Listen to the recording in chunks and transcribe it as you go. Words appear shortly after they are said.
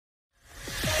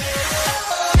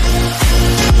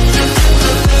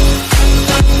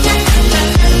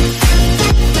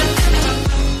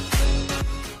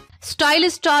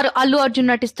Stylish star Allu Arjun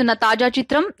నటిస్తున్న తాజా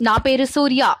చిత్రం నా పేరు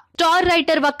సూర్య. స్టార్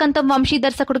రైటర్ వక్కంతం వంశీ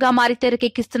దర్శకుడుగా మారి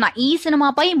తెరకెక్కిస్తున్న ఈ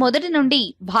సినిమాపై మొదటి నుండి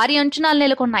భారీ అంచనాలు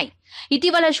నెలకొన్నాయి.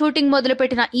 ఇటీవల షూటింగ్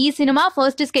మొదలుపెట్టిన ఈ సినిమా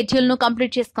ఫస్ట్ షెడ్యూల్ ను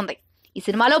కంప్లీట్ చేసుకుంది. ఈ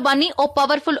సినిమాలో బన్నీ ఓ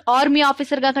పవర్ఫుల్ ఆర్మీ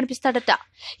ఆఫీసర్ గా కనిపిస్తాడట.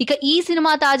 ఇక ఈ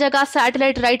సినిమా తాజాగా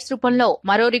శాటిలైట్ రైట్స్ రూపంలో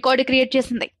మరో రికార్డు క్రియేట్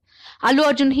చేసింది. అల్లు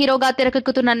అర్జున్ హీరోగా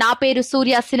తెరకెక్కుతున్న నా పేరు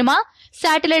సూర్య సినిమా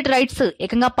శాటిలైట్ రైట్స్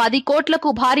ఏకంగా 10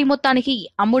 కోట్లకు భారీ మొత్తానికి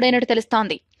అమ్ముడైనట్టు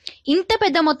తెలుస్తోంది. ఇంత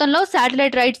పెద్ద మొత్తంలో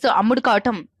శాటిలైట్ రైట్స్ అమ్ముడు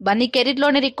కావటం బన్నీ కెరీర్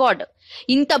లోనే రికార్డ్.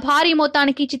 ఇంత భారీ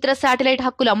మొత్తానికి చిత్ర శాటిలైట్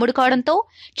హక్కులు అమ్ముడు కావడంతో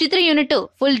చిత్ర యూనిట్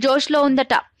ఫుల్ జోష్ లో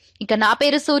ఉందట. ఇక నా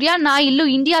పేరు సూర్య నా ఇల్లు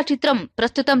ఇండియా చిత్రం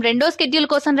ప్రస్తుతం 2వ షెడ్యూల్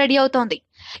కోసం రెడీ అవుతోంది.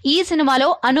 ఈ సినిమాలో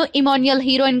అను ఇమాన్యుయల్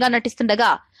హీరోయిన్ గా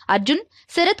నటిస్తుండగా అర్జున్,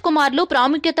 శరత్ కుమార్లు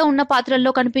ప్రాముఖ్యత ఉన్న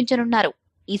పాత్రల్లో కనిపించనున్నారు.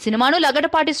 ఈ సినిమాను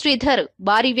లగడపాటి శ్రీధర్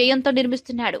భారీ వ్యయంతో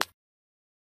నిర్మిస్తున్నాడు.